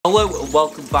Hello and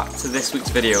welcome back to this week's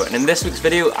video, and in this week's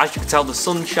video, as you can tell, the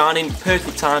sun's shining,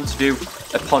 perfect time to do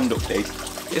a pond update.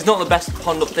 It's not the best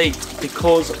pond update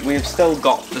because we've still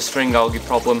got the string algae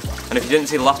problem, and if you didn't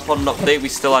see the last pond update, we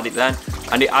still had it then,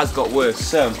 and it has got worse.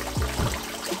 So,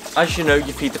 as you know,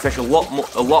 you feed the fish a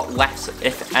lot less,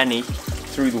 if any,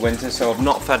 through the winter, so I've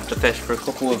not fed the fish for a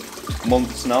couple of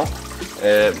months now,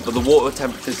 but the water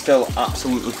temperature is still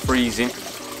absolutely freezing.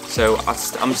 So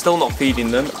I'm still not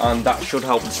feeding them, and that should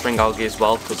help with string algae as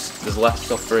well because there's less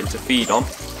stuff for it to feed on.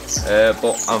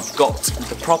 But I've got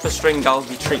the proper string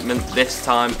algae treatment this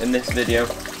time in this video,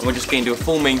 and we're just going to do a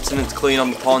full maintenance clean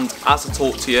on the pond as I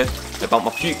talk to you about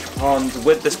my future ponds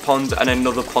with this pond and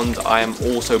another pond I am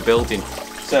also building.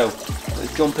 So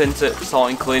let's jump into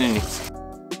starting cleaning it.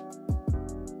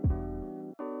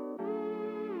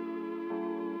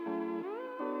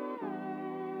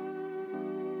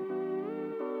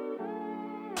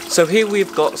 So here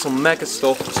we've got some mega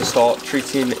stuff to start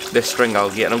treating this string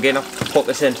algae, and I'm going to have to put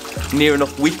this in near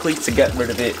enough weekly to get rid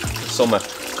of it for summer.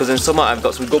 Because in summer I've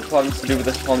got some good plans to do with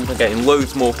this pond. I'm getting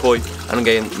loads more koi and I'm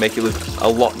going to make it look a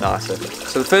lot nicer.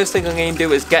 So the first thing I'm going to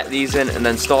do is get these in and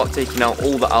then start taking out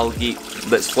all the algae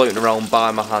that's floating around by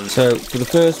my hand. So for the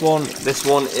first one, this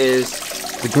one is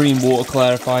the green water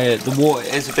clarifier. The water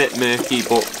is a bit murky,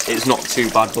 but it's not too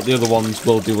bad, but the other ones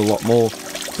will do a lot more.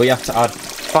 But you have to add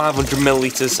 500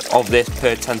 millilitres of this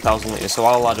per 10,000 litres, so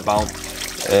I'll add about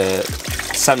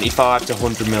 75 to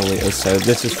 100 millilitres. So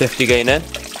this is 50 going in,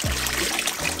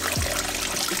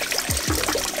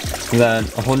 and then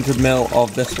 100 ml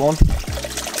of this one,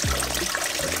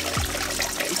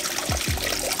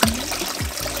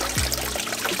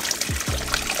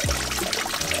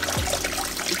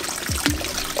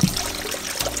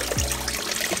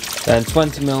 then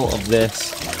 20 ml of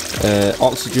this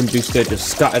oxygen booster just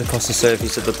scattered across the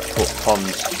surface of the pond.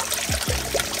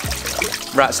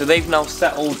 Right, so they've now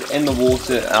settled in the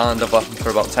water and I've left them for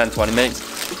about 10-20 minutes.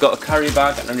 Got a carry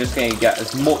bag and I'm just going to get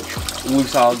as much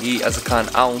loose algae as I can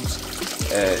out,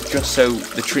 just so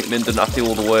the treatment doesn't have to do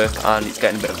all the work and it's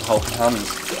getting a bit of a helping hand.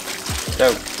 So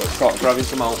let's start grabbing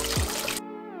some out.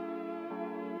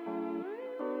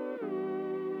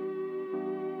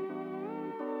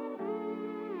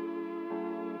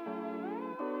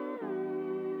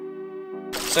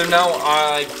 So now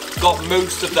I've got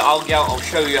most of the algae out. I'll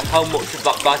show you how much of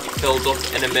that bag it filled up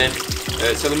in a minute.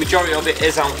 So the majority of it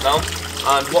is out now,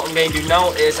 and what I'm going to do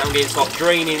now is I'm going to start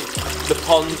draining the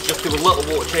pond. Just do a little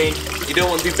water change. You don't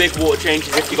want to do big water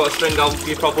changes if you've got a string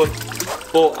algae problem,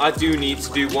 but I do need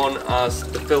to do one as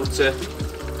the filter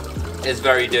is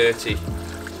very dirty.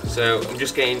 So I'm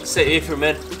just going to sit here for a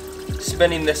minute,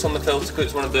 spinning this on the filter because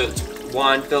it's one of the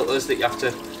wine filters that you have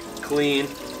to clean.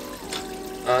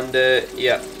 And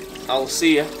yeah, I'll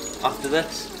see you after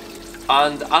this.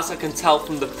 And as I can tell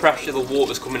from the pressure the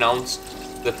water's coming out,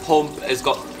 the pump has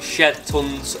got shed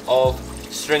tons of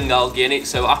string algae in it.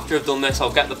 So after I've done this,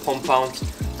 I'll get the pump out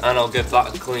and I'll give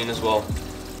that a clean as well.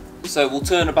 So we'll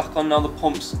turn it back on now. The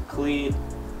pump's clean.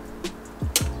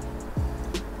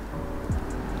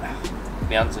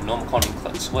 My hands are numb, I can't even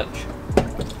click the switch.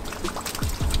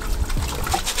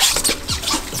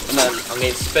 And then I'm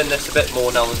going to spin this a bit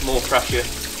more now, there's more pressure.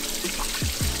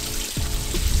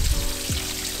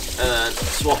 And then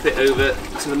swap it over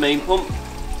to the main pump.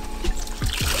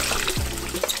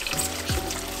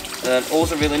 And then all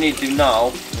I really need to do now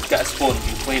is get a sponge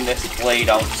and clean this blade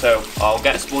out. So I'll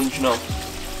get a sponge now.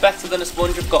 Better than a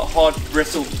sponge, I've got a hard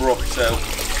bristled brush, so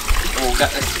we'll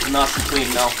get this nice and clean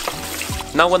now.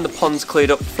 Now when the pond's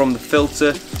cleared up from the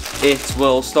filter, it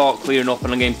will start clearing up,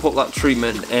 and I'm going to put that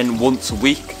treatment in once a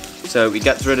week. So it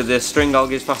gets rid of this string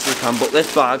algae as fast as I can, but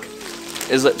this bag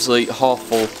is literally half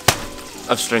full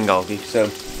of string algae, so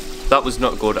that was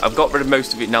not good. I've got rid of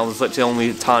most of it now, there's literally only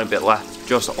a tiny bit left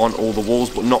just on all the walls,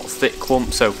 but not thick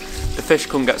clumps, so the fish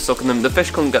couldn't get stuck in them. The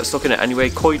fish couldn't get stuck in it anyway,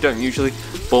 koi don't usually,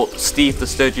 but Steve the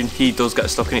sturgeon, he does get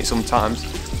stuck in it sometimes,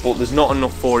 but there's not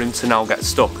enough for him to now get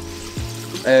stuck.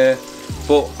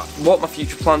 But what my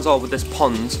future plans are with this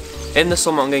pond, in the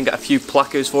summer I'm going to get a few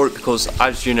placos for it because,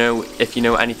 as you know, if you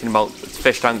know anything about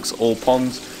fish tanks or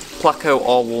ponds, placo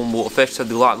are warm water fish, so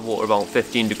they like the water about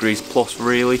 15 degrees plus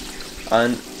really.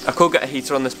 And I could get a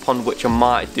heater on this pond, which I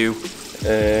might do,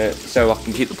 so I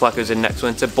can keep the placos in next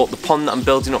winter. But the pond that I'm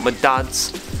building up my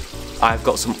dad's, I've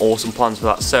got some awesome plans for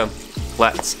that. So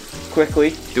let's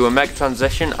quickly do a mega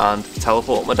transition and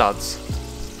teleport my dad's.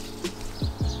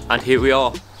 And here we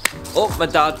are. Up my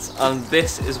dad's, and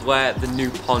this is where the new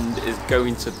pond is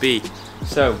going to be.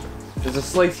 So there's a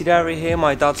slated area here.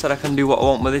 My dad said I can do what I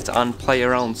want with it and play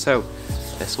around, so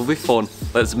this will be fun.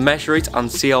 Let's measure it and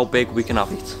see how big we can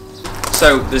have it.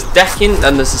 So there's decking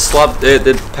and there's the slab,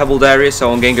 the pebbled area,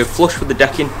 so I'm going to go flush with the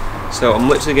decking. So I'm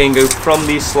literally going to go from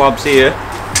these slabs here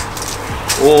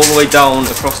all the way down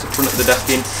across the front of the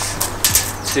decking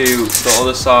to the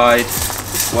other side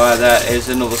where there is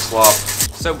another slab.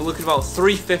 So we're looking about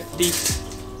 350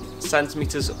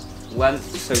 centimeters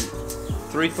length, so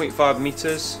 3.5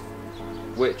 meters,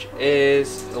 which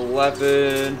is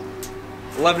 11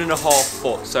 and a half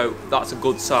foot, so that's a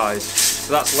good size.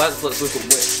 So that's length. Let's look at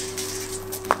width.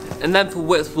 And then for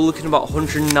width, we're looking about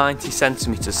 190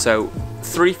 centimeters, so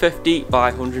 350 by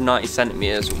 190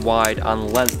 centimeters wide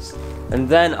and length. And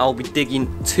then I'll be digging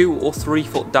 2 or 3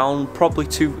 foot down, probably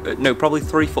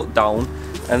 3 foot down,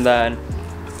 and then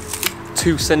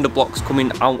 2 cinder blocks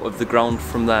coming out of the ground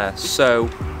from there. So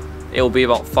it'll be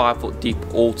about 5 foot deep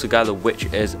altogether,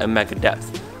 which is a mega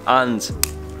depth. And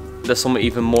there's something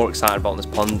even more exciting about this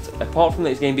pond. Apart from that,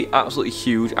 it's going to be absolutely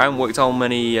huge. I haven't worked out how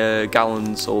many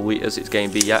gallons or litres it's going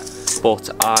to be yet, but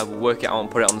I will work it out and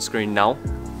put it on the screen now.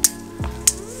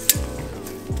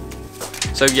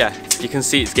 So yeah, you can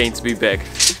see it's going to be big.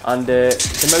 And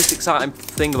the most exciting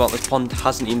thing about this pond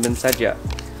hasn't even been said yet.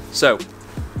 So,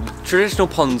 traditional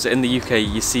ponds in the UK,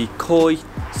 you see koi,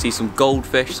 see some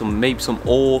goldfish, maybe some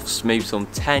orfs, maybe some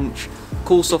tench,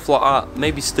 cool stuff like that,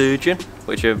 maybe sturgeon,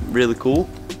 which are really cool.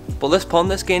 But this pond,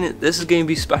 this is going to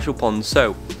be a special pond,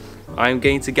 so I'm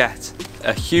going to get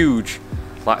a huge,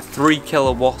 like 3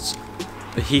 kilowatt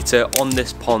heater on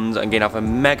this pond. I'm going to have a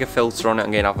mega filter on it,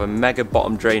 I'm going to have a mega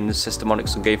bottom drain system on it,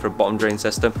 so I'm going for a bottom drain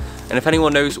system. And if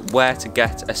anyone knows where to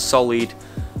get a solid,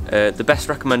 the best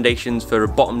recommendations for a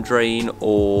bottom drain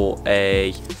or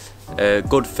a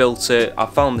good filter,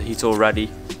 I've found the heater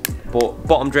already, but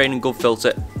bottom drain and good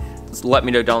filter, let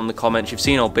me know down in the comments. You've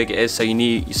seen how big it is, so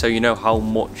you know how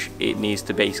much it needs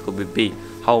to basically be,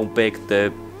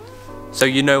 so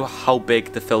you know how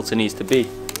big the filter needs to be.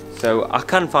 So I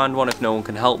can find one if no one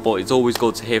can help, but it's always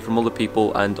good to hear from other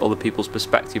people and other people's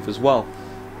perspective as well.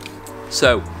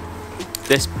 So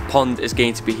this pond is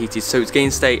going to be heated, so it's going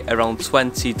to stay around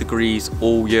 20 degrees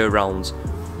all year round,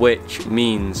 which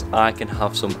means I can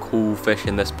have some cool fish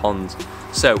in this pond.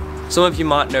 So some of you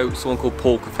might know someone called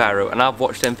Paul Cafaro, and I've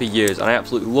watched him for years and I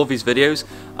absolutely love his videos,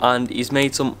 and he's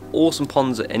made some awesome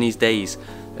ponds in his days,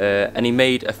 and he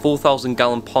made a 4,000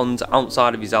 gallon pond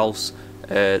outside of his house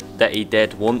that he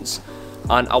did once,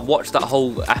 and I watched that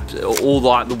whole episode, all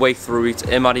like the way through it,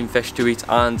 him adding fish to it.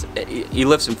 And he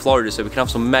lives in Florida, so we can have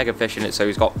some mega fish in it. So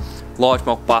he's got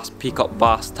largemouth bass, peacock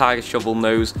bass, tiger shovel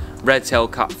nose,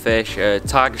 red-tailed catfish,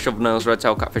 tiger shovel nose,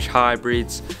 red-tailed catfish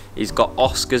hybrids. He's got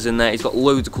Oscars in there, he's got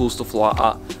loads of cool stuff like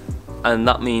that. And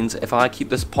that means if I keep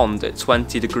this pond at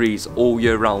 20 degrees all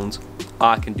year round,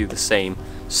 I can do the same.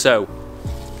 So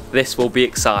this will be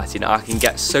exciting. I can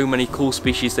get so many cool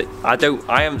species that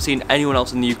I haven't seen anyone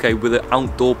else in the UK with an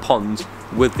outdoor pond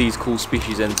with these cool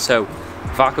species in. So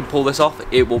if I can pull this off,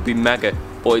 it will be mega.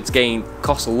 But it's going to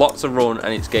cost a lot to run,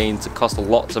 and it's going to cost a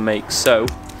lot to make. So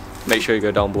make sure you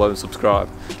go down below and subscribe.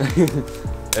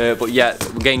 But yeah,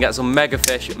 we're going to get some mega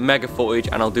fish, mega footage,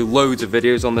 and I'll do loads of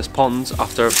videos on this pond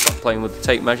after I've stopped playing with the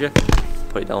tape measure.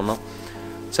 Put it down now.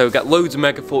 So we get loads of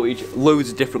mega footage, loads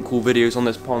of different cool videos on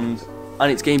this pond,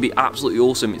 and it's going to be absolutely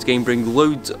awesome. It's going to bring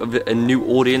loads of a new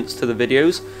audience to the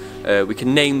videos. We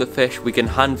can name the fish, we can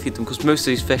hand feed them, because most of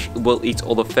these fish will eat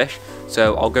other fish.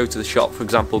 So I'll go to the shop, for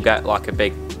example, get like a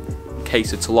big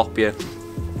case of tilapia,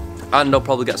 and I'll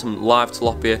probably get some live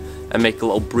tilapia and make a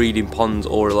little breeding pond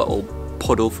or a little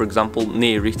puddle, for example,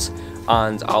 near it,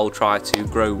 and I'll try to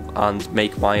grow and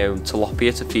make my own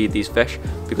tilapia to feed these fish,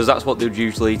 because that's what they'd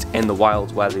usually eat in the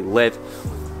wild where they live.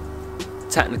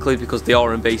 Technically, because they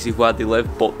are invasive where they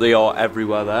live, but they are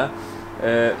everywhere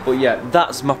there. But yeah,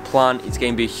 that's my plan. It's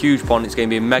going to be a huge pond, it's going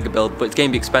to be a mega build, but it's going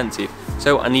to be expensive.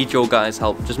 So I need your guys'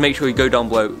 help. Just make sure you go down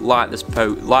below, like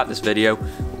this video,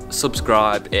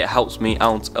 subscribe, it helps me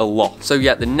out a lot. So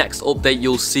yeah, the next update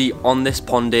you'll see on this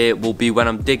pond here will be when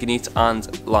I'm digging it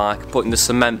and like putting the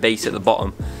cement base at the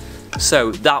bottom.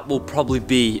 So that will probably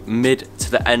be mid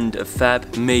to the end of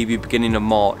Feb, maybe beginning of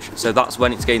March. So that's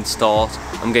when it's going to start.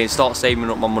 I'm going to start saving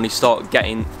up my money, start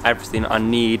getting everything I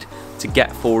need to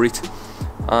get for it.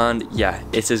 And yeah,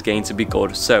 it is going to be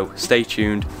good, so stay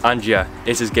tuned. And yeah,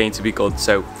 it is going to be good.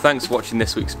 So thanks for watching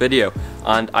this week's video,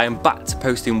 and I am back to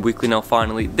posting weekly now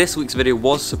finally. This week's video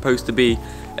was supposed to be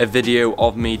a video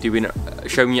of me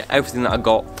showing you everything that I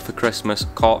got for Christmas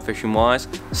carp fishing wise.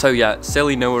 So yeah,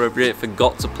 silly Noah over here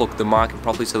forgot to plug the mic in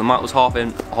properly, so the mic was half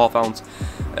in, half out.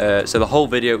 So the whole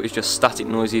video is just static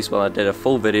noises while I did a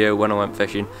full video when I went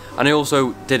fishing. And I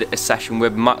also did a session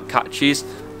with Matt Catches,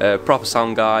 proper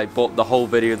sound guy, but the whole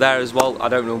video there as well. I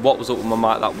don't know what was up with my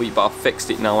mic that week, but I've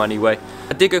fixed it now anyway.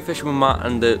 I did go fishing with Matt,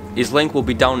 and his link will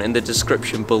be down in the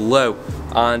description below,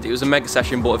 and it was a mega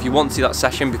session. But if you want to see that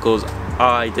session, because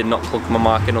I did not plug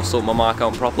my mic in or sort my mic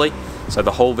out properly, so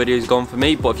the whole video is gone for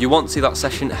me. But if you want to see that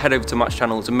session, head over to Matt's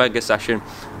channel. It's a mega session,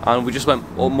 and we just went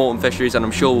up Morton Fisheries, and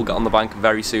I'm sure we'll get on the bank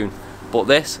very soon. But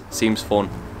this seems fun.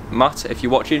 Matt, if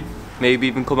you're watching, maybe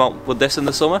even come out with this in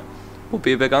the summer, would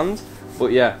be a big hand.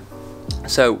 But yeah,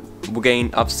 so we're going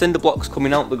to have cinder blocks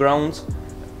coming out the ground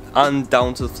and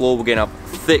down to the floor. We're going to have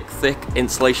thick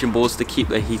insulation boards to keep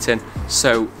the heat in,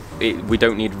 so we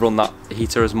don't need to run that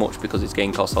heater as much because it's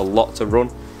going to cost a lot to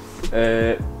run.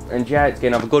 And yeah, it's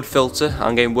going to have a good filter.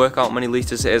 I'm going to work out how many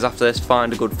litres it is after this,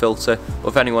 find a good filter. But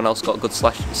if anyone else got good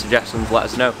suggestions, let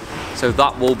us know. So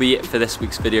that will be it for this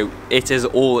week's video. It is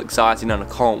all exciting and I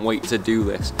can't wait to do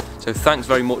this. So thanks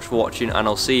very much for watching, and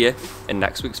I'll see you in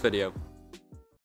next week's video.